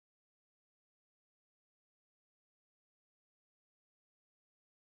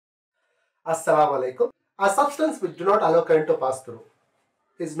Assalamu alaikum. A substance which do not allow current to pass through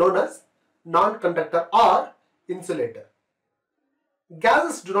is known as non-conductor or insulator.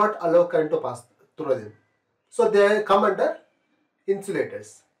 Gases do not allow current to pass through them, so they come under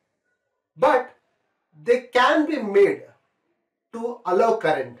insulators. But they can be made to allow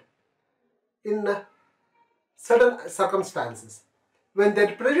current in certain circumstances. When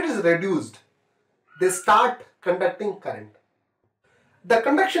their pressure is reduced, they start conducting current. The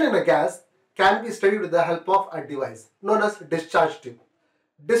conduction in a gas can be studied with the help of a device known as discharge tube.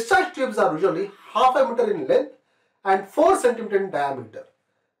 Discharge tubes are usually half a meter in length and 4 cm in diameter.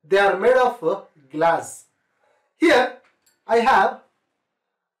 They are made of glass. Here I have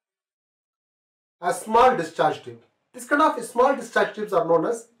a small discharge tube. This kind of small discharge tubes are known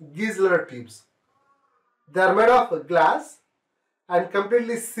as Giesler tubes. They are made of glass and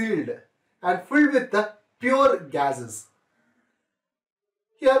completely sealed and filled with the pure gases.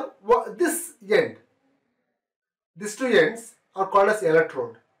 Here, these two ends are called as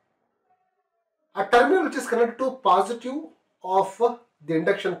electrode. A terminal which is connected to positive of the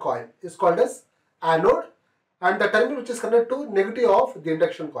induction coil is called as anode, and the terminal which is connected to negative of the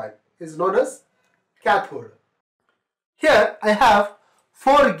induction coil is known as cathode. Here I have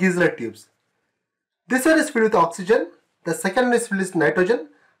 4 Giesler tubes. This one is filled with oxygen, the second one is filled with nitrogen,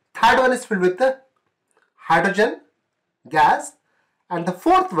 third one is filled with the hydrogen gas, and the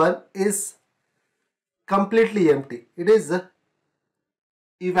fourth one is completely empty. It is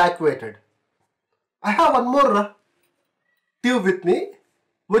evacuated. I have one more tube with me,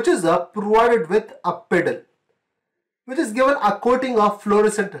 which is provided with a pedal, which is given a coating of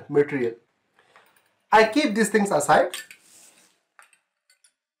fluorescent material. I keep these things aside.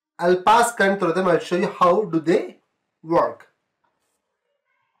 I'll pass current through them. I'll show you how do they work.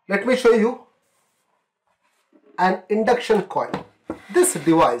 Let me show you an induction coil. This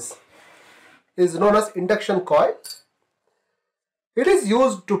device is known as induction coil. It is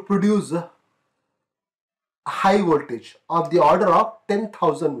used to produce a high voltage of the order of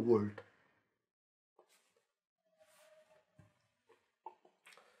 10,000 volt.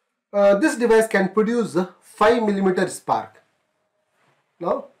 This device can produce 5 mm spark.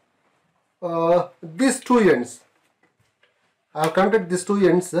 Now, these two ends, I have connected these two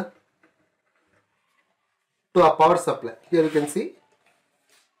ends to a power supply. Here you can see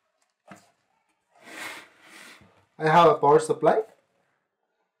I have a power supply.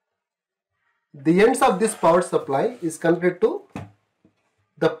 The ends of this power supply is connected to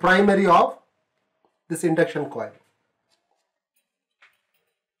the primary of this induction coil.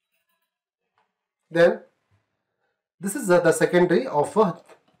 Then this is the secondary of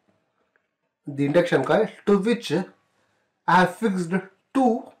the induction coil, to which I have fixed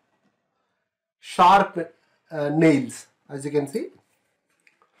 2 sharp nails, as you can see.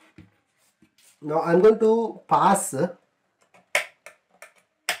 Now I am going to pass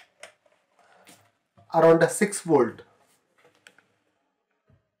around 6 volt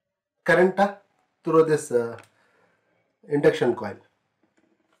current through this induction coil.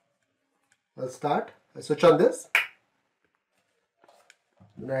 I'll start. I switch on this.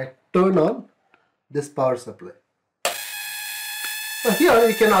 Then I turn on this power supply. So here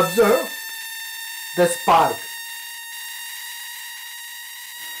you can observe the spark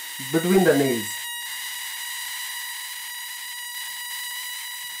between the nails.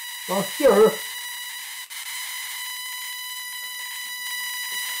 Now here,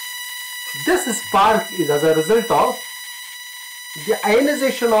 this spark is as a result of the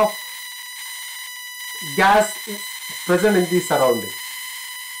ionization of gas present in the surrounding.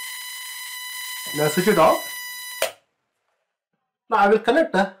 Now switch it off. Now I will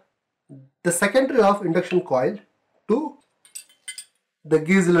connect the secondary of induction coil to the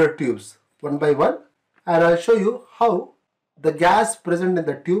Giesler tubes one by one, and I will show you how the gas present in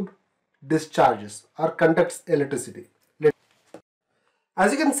the tube discharges or conducts electricity.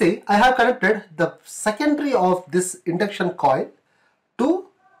 As you can see, I have connected the secondary of this induction coil to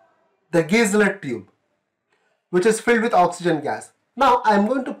the Giesler tube, which is filled with oxygen gas. Now I am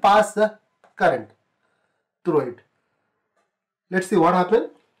going to pass the current through it. Let's see what happens.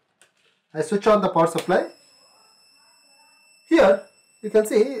 I switch on the power supply. Here you can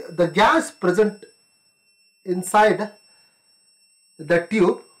see the gas present inside the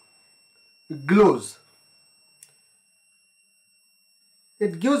tube glows.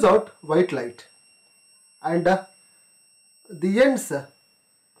 It gives out white light, and the ends,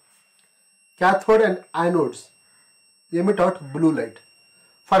 cathode and anodes, emit out blue light.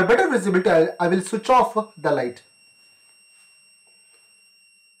 For better visibility, I will switch off the light.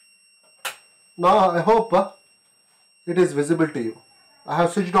 Now I hope it is visible to you. I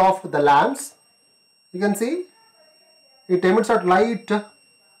have switched off the lamps. You can see it emits a light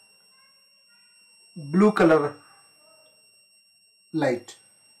blue color light.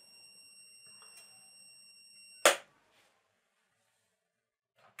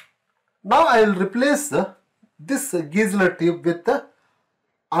 Now I will replace this geyser tube with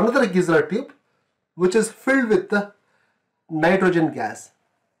another geyser tube which is filled with nitrogen gas.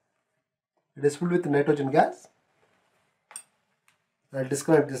 It is filled with nitrogen gas. I'll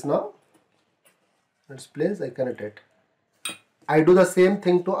disconnect this now. Its place, I connect it. I do the same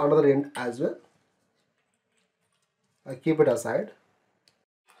thing to another end as well. I keep it aside.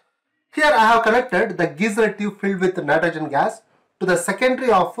 Here I have connected the geyser tube filled with nitrogen gas to the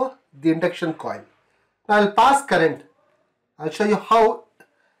secondary of the induction coil. Now I will pass current. I will show you how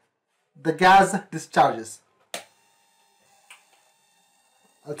the gas discharges.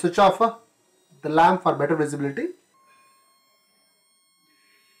 I will switch off the lamp for better visibility.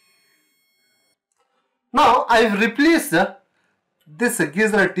 Now I have replaced this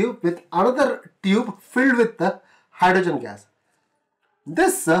geyser tube with another tube filled with hydrogen gas.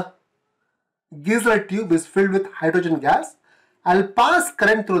 This geyser tube is filled with hydrogen gas. I will pass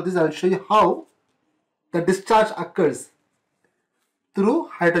current through this. I will show you how the discharge occurs through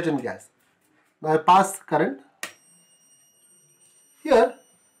hydrogen gas. Now I pass current. Here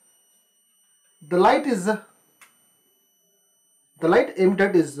the light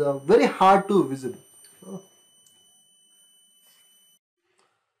emitted is very hard to visible.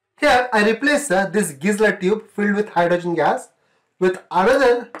 Here I replace this geyser tube filled with hydrogen gas with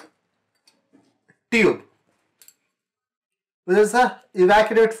another tube which is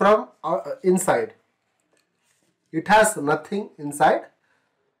evacuated from inside. It has nothing inside.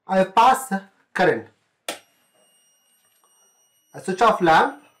 I pass current. I switch off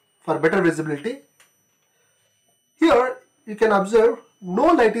lamp for better visibility. Here you can observe no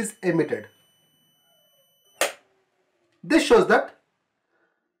light is emitted. This shows that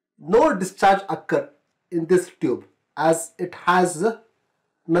no discharge occur in this tube as it has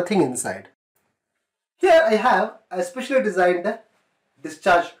nothing inside. Here I have a specially designed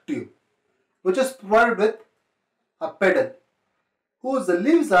discharge tube which is provided with a pedal whose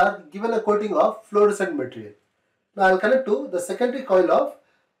leaves are given a coating of fluorescent material. Now I will connect to the secondary coil of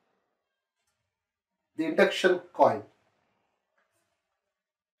the induction coil.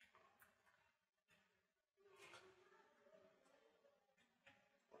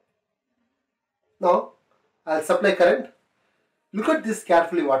 Now I will supply current. Look at this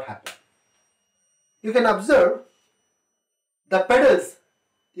carefully what happened. You can observe the pedals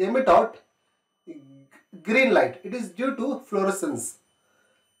emit out green light. It is due to fluorescence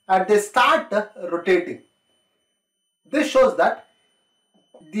and they start rotating. This shows that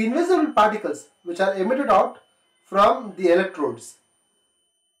the invisible particles which are emitted out from the electrodes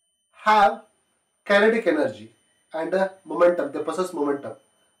have kinetic energy and momentum. They possess momentum.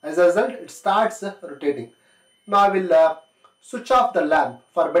 As a result, it starts rotating. Now I will switch off the lamp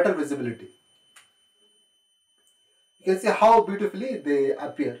for better visibility. You can see how beautifully they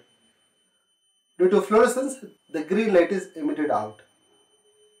appear. Due to fluorescence, the green light is emitted out.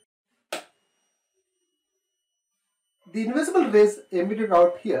 The invisible rays emitted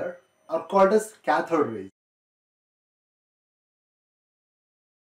out here are called as cathode rays.